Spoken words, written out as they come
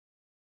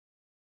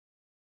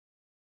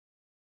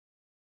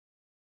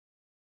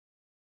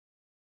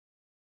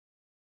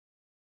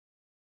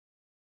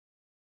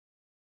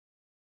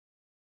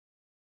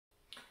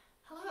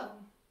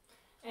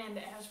And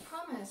as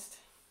promised,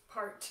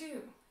 part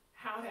 2,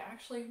 how to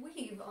actually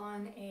weave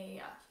on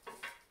a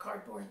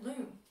cardboard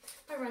loom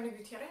by Rhonda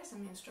Gutierrez.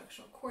 I'm the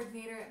instructional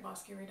coordinator at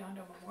Bosque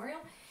Redondo Memorial.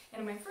 And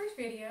in my first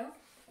video,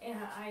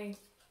 I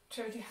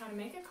showed you how to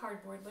make a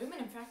cardboard loom,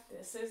 and in fact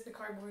this is the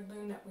cardboard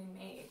loom that we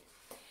made.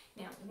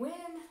 Now when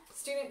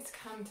students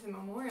come to the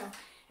memorial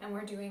and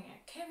we're doing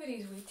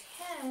activities, we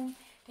tend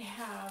to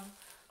have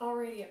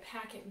already a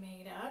packet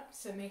made up,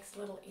 so it makes it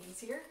a little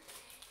easier.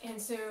 And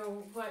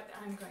so what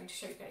I'm going to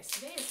show you guys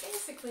today is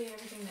basically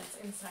everything that's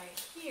inside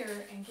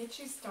here and get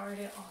you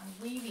started on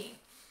weaving.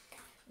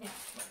 Now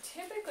what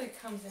typically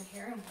comes in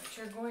here and what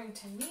you're going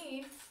to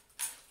need,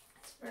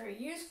 it's very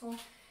useful,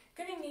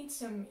 going to need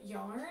some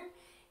yarn.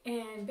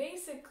 And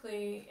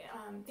basically,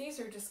 these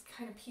are just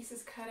kind of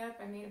pieces cut up.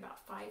 I made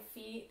about 5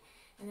 feet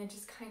and then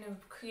just kind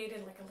of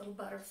created like a little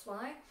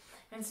butterfly.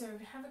 And so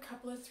I have a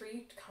couple of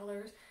 3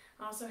 colors.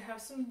 I also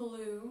have some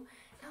blue.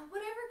 Now,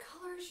 whatever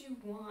colors you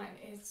want,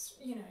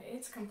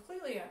 it's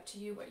completely up to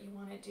you what you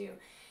want to do.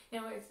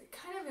 Now, it's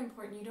kind of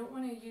important. You don't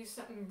want to use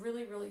something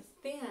really, really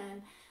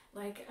thin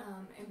like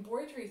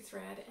embroidery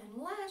thread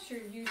unless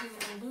you're using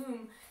a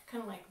loom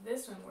kind of like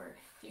this one where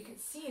you can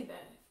see the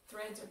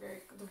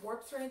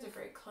warp threads are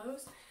very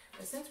close,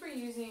 but since we're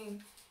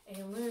using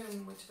a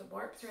loom which the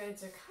warp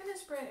threads are kind of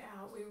spread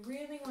out, we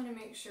really want to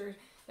make sure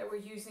that we're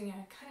using a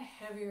kind of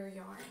heavier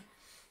yarn.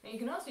 Now you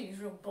can also use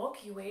real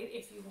bulky weight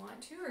if you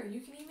want to, or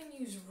you can even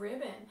use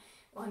ribbon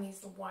on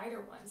these wider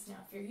ones. Now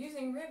if you're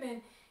using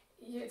ribbon,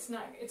 it's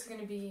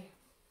going to be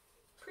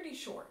pretty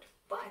short,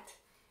 but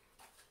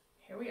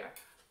here we are,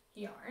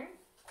 yarn.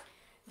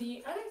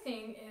 The other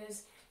thing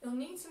is you'll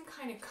need some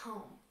kind of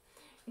comb.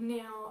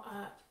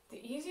 Now the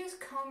easiest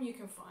comb you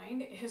can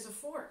find is a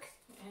fork,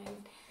 and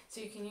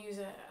so you can use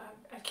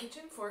a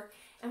kitchen fork.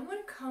 And what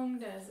a comb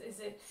does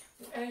is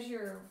as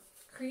you're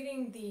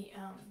creating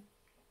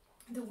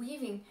the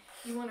weaving,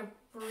 you want to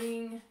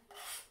bring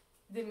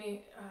the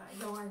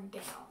yarn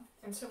down,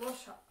 and so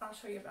I'll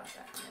show you about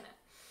that in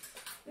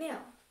a minute. Now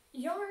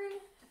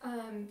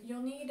yarn,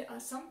 you'll need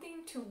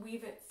something to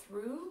weave it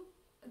through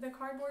the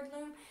cardboard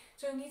loom,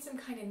 so you'll need some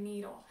kind of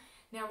needle.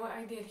 Now what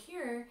I did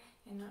here,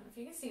 and I don't know if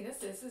you can see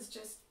this is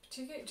just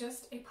to get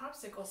just a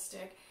popsicle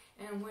stick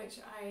in which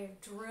I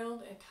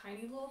drilled a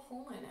tiny little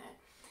hole in it.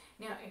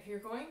 Now if you're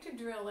going to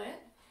drill it,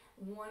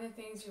 one of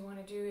the things you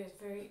want to do is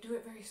do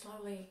it very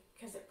slowly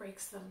because it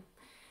breaks them.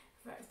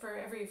 For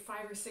every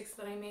 5 or 6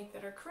 that I make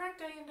that are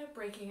correct, I end up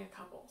breaking a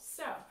couple.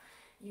 So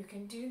you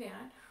can do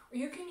that, or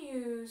you can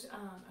use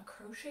a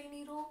crochet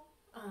needle,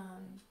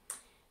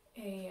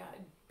 a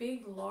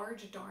big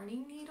large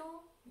darning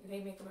needle.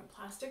 They make them in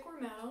plastic or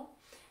metal.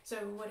 So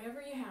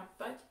whatever you have,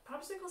 but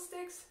popsicle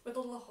sticks with a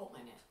little hole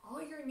in it.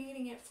 All you're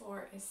needing it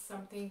for is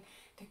something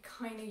to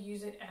kind of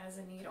use it as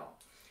a needle.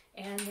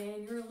 And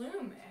then your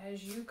loom,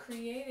 as you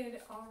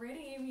created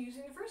already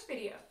using the first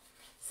video.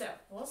 So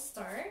we'll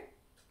start.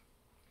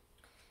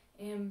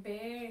 And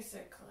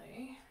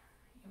basically,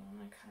 you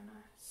want to kind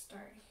of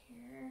start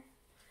here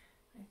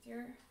with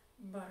your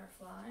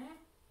butterfly.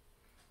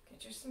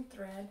 Get you some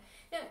thread.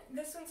 Now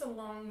this one's a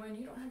long one.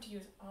 You don't have to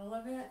use all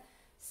of it.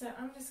 So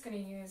I'm just going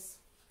to use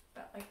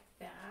about like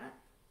that.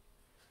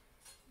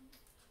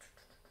 Put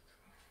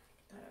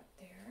that up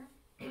there.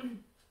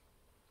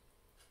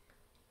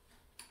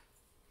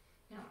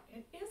 Now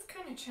it is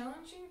kind of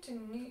challenging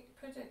to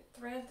put a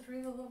thread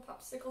through the little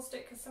popsicle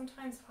stick because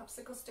sometimes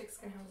popsicle sticks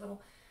can have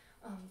little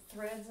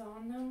threads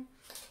on them.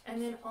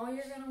 And then all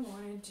you're going to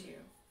want to do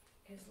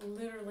is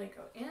literally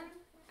go in,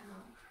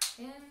 out,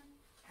 in,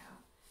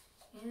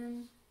 out,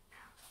 in,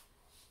 out,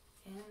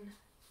 in,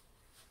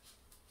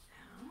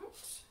 out,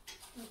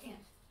 and in.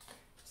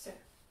 So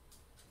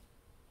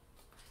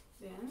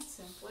then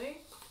simply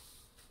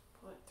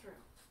pull it through.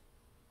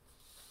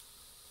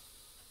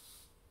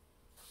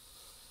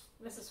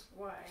 This is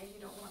why you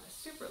don't want a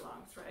super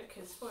long thread,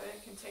 because boy,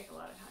 it can take a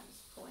lot of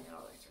times pulling it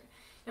all the way through.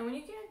 Now when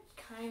you get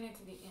kind of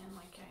to the end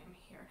like I am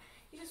here,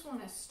 you just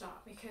want to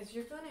stop because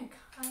you're going to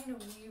kind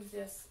of weave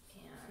this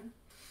in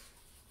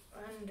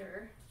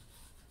under,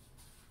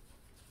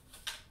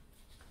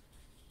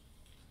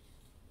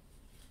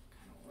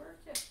 kind of work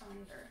it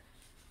under,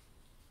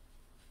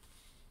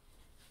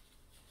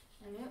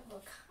 and it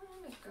will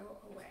kind of go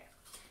away.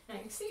 Now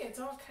you see it's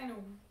all kind of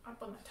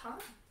up on the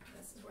top.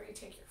 This is where you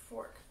take your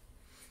fork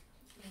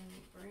and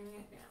you bring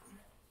it down.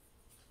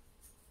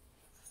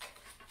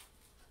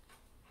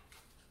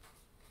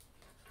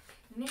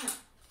 Now,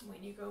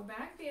 when you go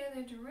back the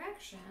other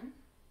direction,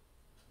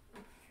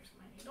 here's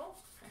my needle.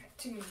 I have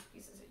too many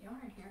pieces of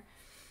yarn here.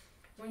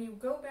 When you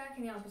go back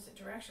in the opposite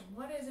direction,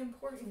 what is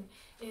important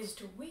is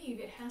to weave.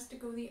 It has to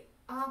go the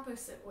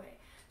opposite way.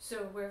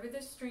 So wherever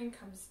the string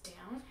comes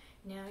down,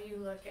 now you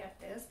look at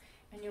this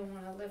and you'll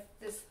want to lift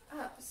this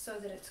up so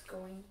that it's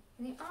going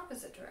in the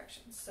opposite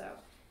direction. So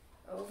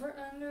over,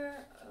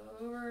 under,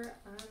 over,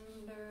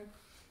 under,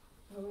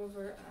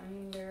 over,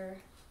 under,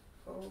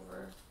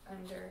 over,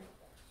 under,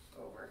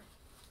 over,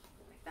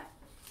 like that.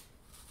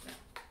 Now,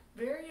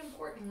 very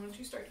important once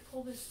you start to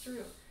pull this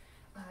through,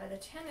 the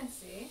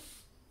tendency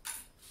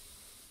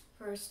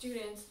for our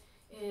students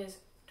is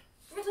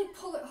really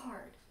pull it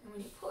hard. And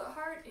when you pull it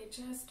hard, it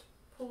just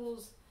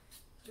pulls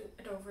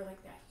it over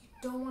like that. You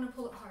don't want to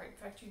pull it hard. In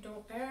fact, you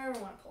don't ever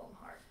want to pull them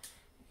hard,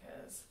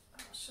 because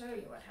I'll show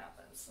you what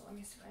happens. So let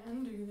me see if I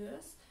undo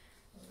this.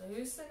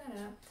 Loosen it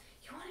up.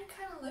 You want it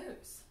kind of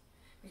loose,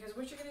 because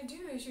what you're going to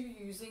do is you're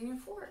using a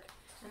fork,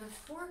 and the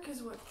fork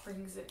is what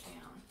brings it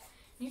down.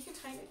 You can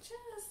tighten it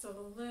just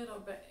a little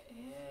bit.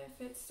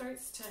 If it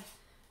starts to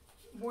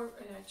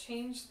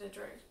change the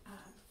direction,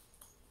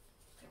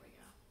 there we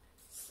go.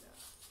 So,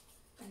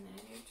 and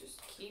then you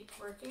just keep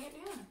working it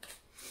down,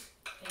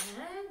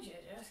 and you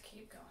just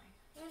keep going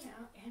in,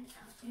 out, in,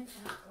 out, in,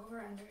 out, over,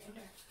 under,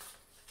 under.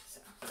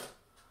 So,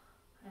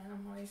 and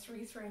I'm always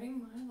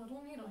rethreading my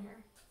little needle here.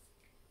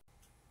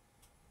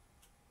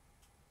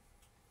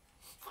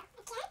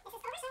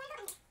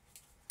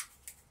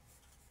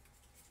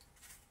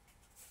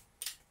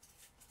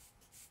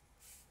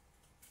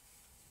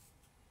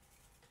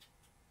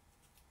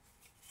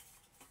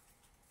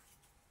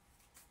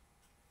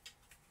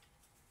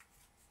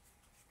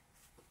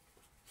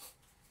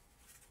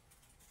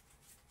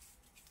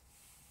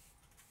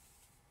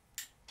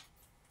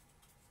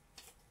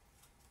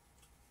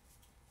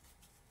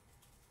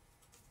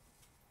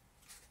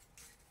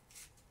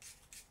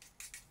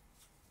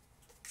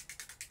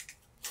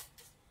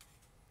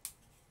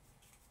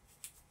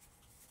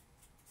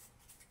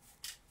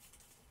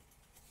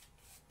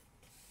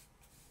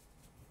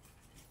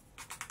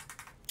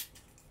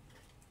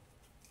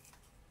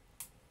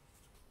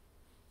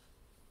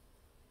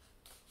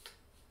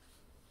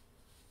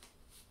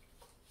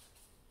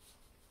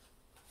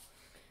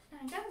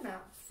 I got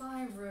about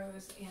 5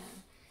 rows in,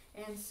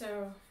 and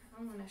so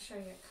I'm going to show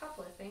you a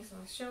couple of things. I'm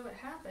going to show what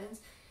happens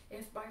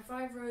if by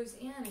 5 rows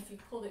in, if you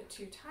pulled it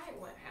too tight,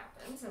 what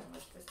happens, and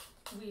what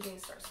the weaving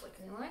starts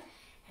looking like.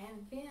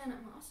 And then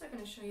I'm also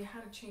going to show you how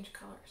to change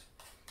colors.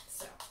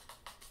 So,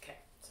 okay,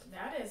 so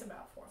that is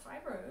about 4 or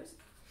 5 rows.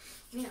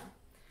 Now,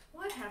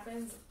 what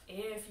happens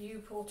if you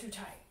pull too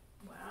tight?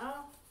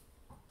 Well,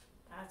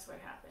 that's what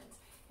happens.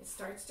 It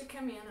starts to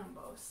come in on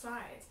both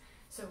sides.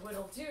 So what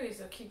it'll do is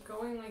it'll keep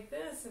going like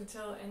this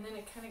until, and then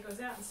it kind of goes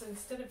out. And so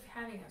instead of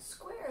having a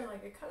square,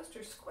 like a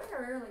coaster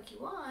square like you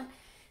want,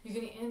 you're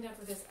going to end up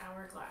with this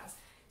hourglass.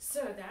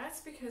 So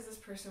that's because this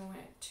person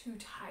went too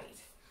tight,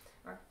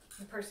 or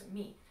the person,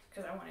 me,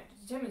 because I wanted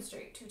to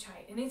demonstrate too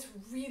tight. And it's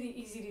really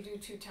easy to do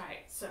too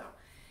tight. So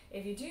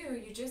if you do,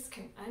 you just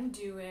can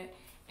undo it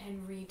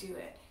and redo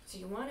it. So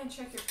you want to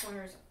check your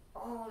corners,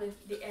 all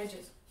the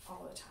edges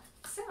all the time.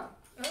 So,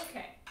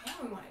 okay, now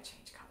we want to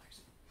change colors.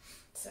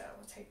 So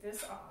we'll take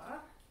this off,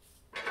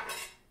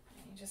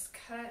 and you just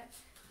cut,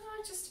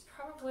 just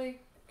probably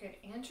a good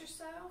inch or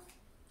so,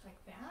 like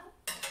that.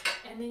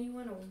 And then you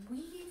want to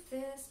weave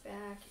this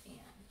back in.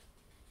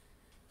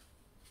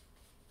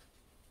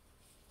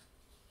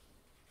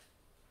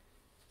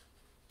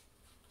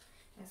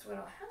 And so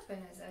what'll happen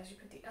is as you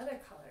put the other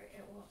color,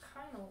 it will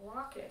kind of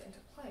lock it into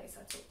place.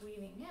 That's what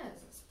weaving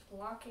is. It's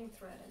locking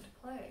thread into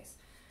place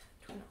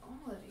between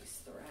all of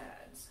these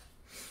threads.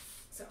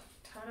 So,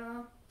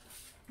 ta-da.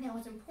 Now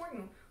what's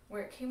important,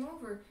 where it came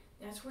over,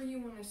 that's where you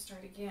want to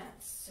start again.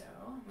 So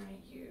I'm going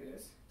to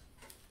use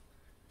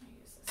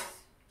this,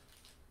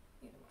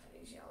 either one of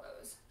these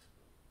yellows.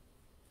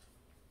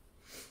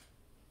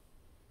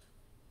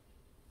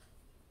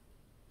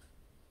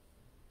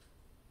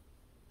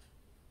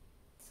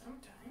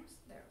 Sometimes,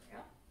 there we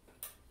go.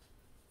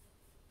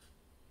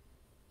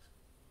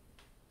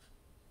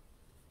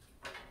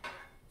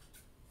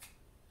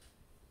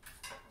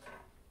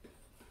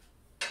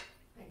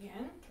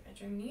 Again, thread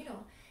your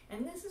needle.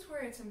 And this is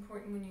where it's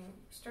important when you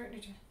start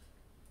to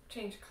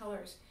change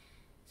colors.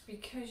 It's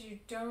because you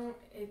don't,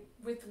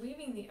 with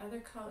weaving the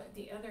other color,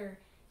 the other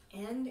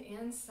end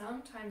in,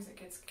 sometimes it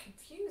gets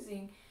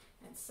confusing,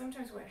 and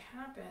sometimes what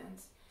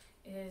happens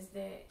is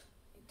that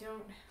you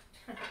don't,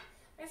 like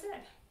I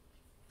said,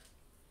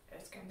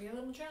 it's going to be a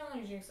little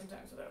challenging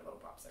sometimes with that little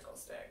popsicle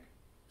stick.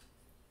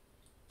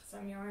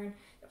 Some yarn,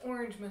 the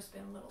orange must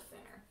have been a little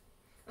thinner.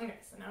 Okay,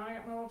 so now I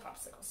got my little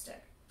popsicle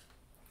stick.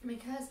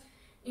 Because,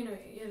 you know,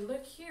 you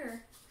look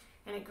here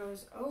and it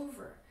goes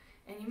over,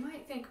 and you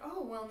might think,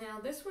 oh, well, now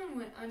this one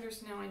went under,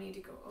 so now I need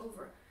to go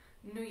over.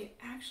 No, you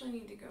actually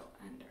need to go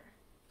under.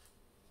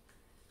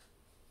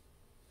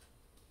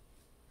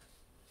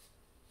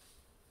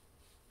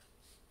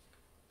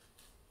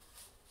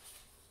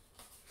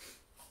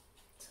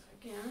 So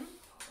again,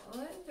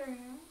 pull it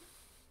through.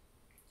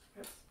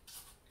 Oops.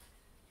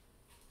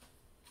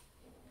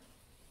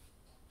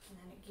 And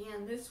then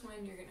again, this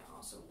one you're going to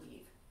also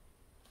weave,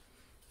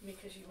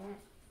 because you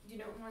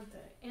don't want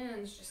the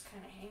ends just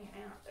kind of hanging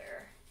out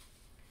there.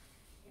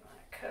 You want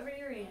to cover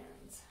your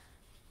ends.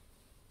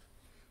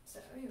 So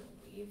you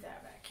weave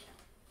that back in.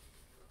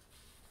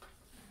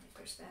 And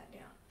push that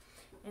down.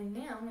 And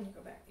now I'm going to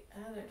go back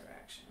the other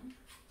direction.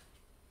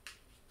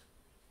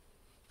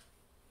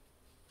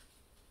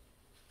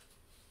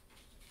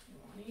 You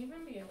won't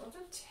even be able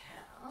to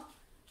tell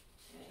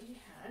that you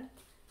had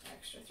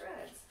extra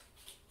threads,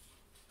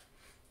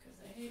 because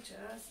they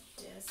just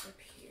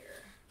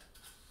disappear.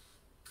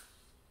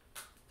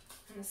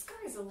 And the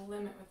sky's the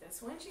limit with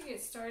this. Once you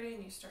get started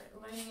and you start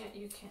learning it,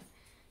 you can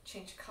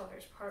change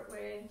colors part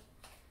way.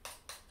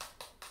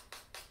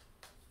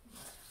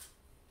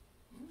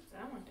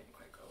 That one didn't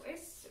quite go away,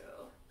 so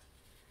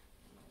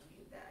I'm going to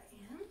leave that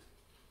in.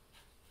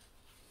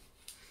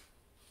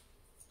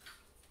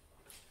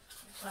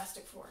 A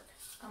plastic fork,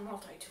 a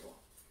multi-tool.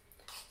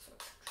 So,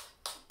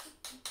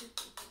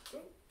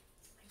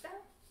 like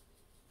that.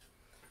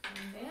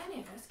 And then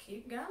you just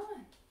keep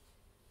going.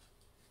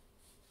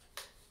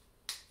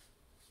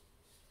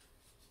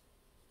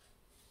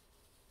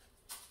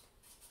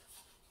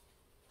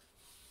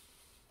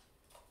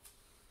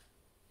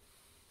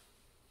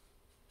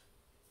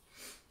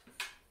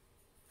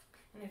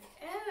 And if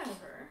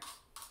ever,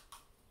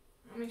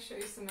 let me show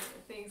you some of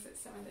the things that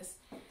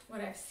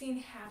what I've seen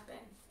happen,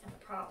 and the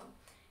problem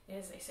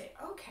is they say,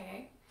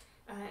 okay,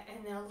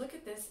 and they'll look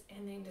at this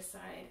and then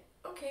decide,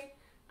 okay,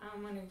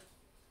 I'm going to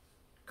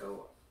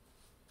go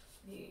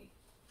the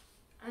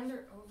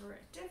under over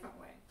a different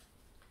way.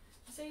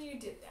 Say you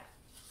did that.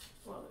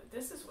 Well,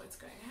 this is what's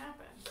going to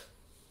happen.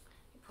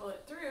 You pull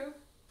it through,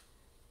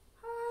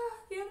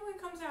 the other one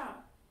comes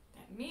out.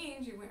 That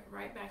means you went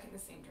right back in the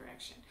same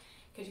direction,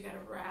 because you got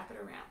to wrap it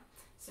around.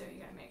 So you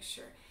got to make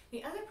sure.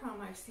 The other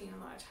problem I've seen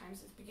a lot of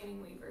times with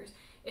beginning weavers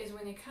is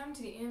when they come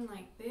to the end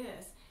like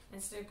this,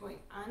 instead of going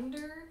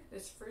under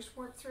this first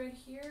warp thread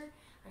here,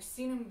 I've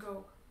seen them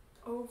go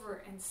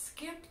over and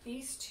skip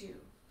these two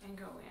and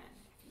go in.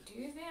 If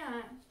you do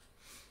that,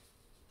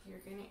 you're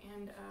going to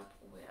end up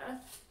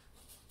with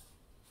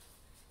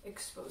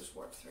exposed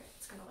warp thread.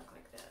 It's going to look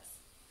like this.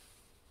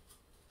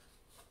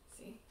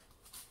 See?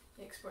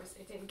 The exposed,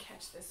 it didn't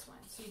catch this one.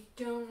 So you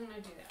don't want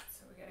to do that.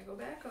 So we got to go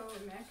back over,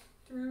 back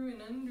through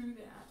and undo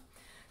that.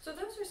 So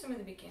those are some of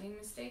the beginning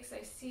mistakes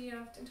I see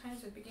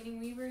oftentimes with beginning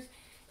weavers.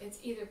 It's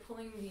either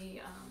pulling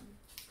the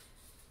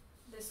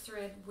this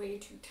thread way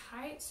too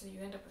tight, so you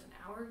end up with an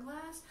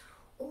hourglass,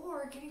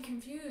 or getting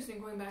confused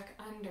and going back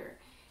under.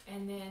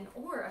 And then,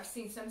 or I've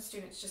seen some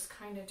students just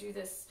kind of do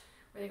this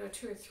where they go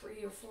 2 or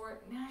 3 or 4.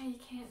 Nah, you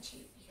can't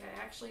cheat. You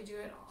gotta actually do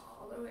it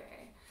all the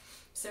way.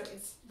 So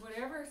it's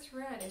whatever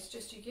thread, it's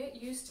just you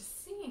get used to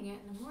seeing it,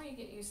 and the more you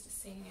get used to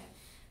seeing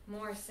it,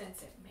 more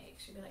sense it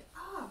makes. You'll be like,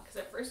 oh, because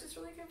at first it's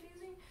really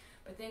confusing,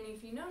 but then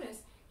if you notice,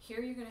 here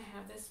you're going to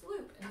have this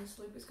loop, and this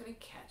loop is going to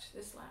catch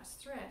this last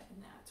thread,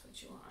 and that's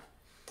what you want.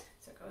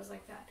 So it goes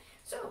like that.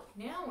 So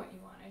now what you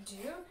want to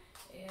do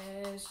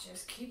is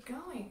just keep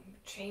going.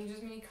 Change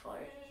as many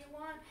colors as you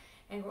want,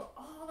 and go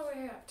all the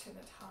way up to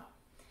the top.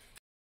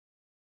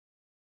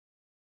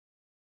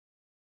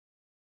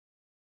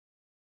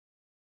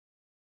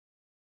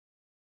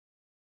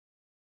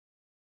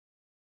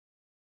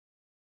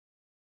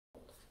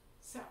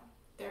 So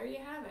there you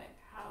have it,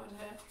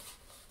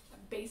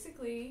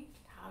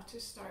 how to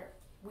start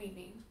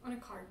weaving on a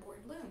cardboard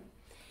loom.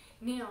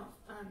 Now,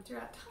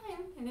 throughout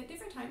time and at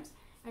different times,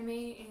 I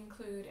may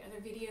include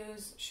other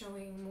videos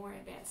showing more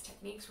advanced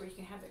techniques where you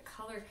can have the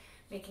color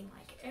making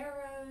like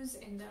arrows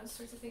and those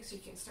sorts of things, so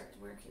you can start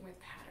working with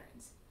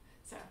patterns.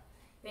 So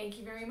thank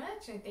you very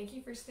much, and thank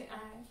you for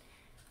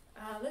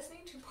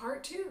listening to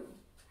part 2,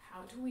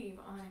 how to weave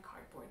on a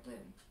cardboard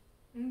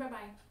loom.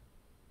 Bye-bye.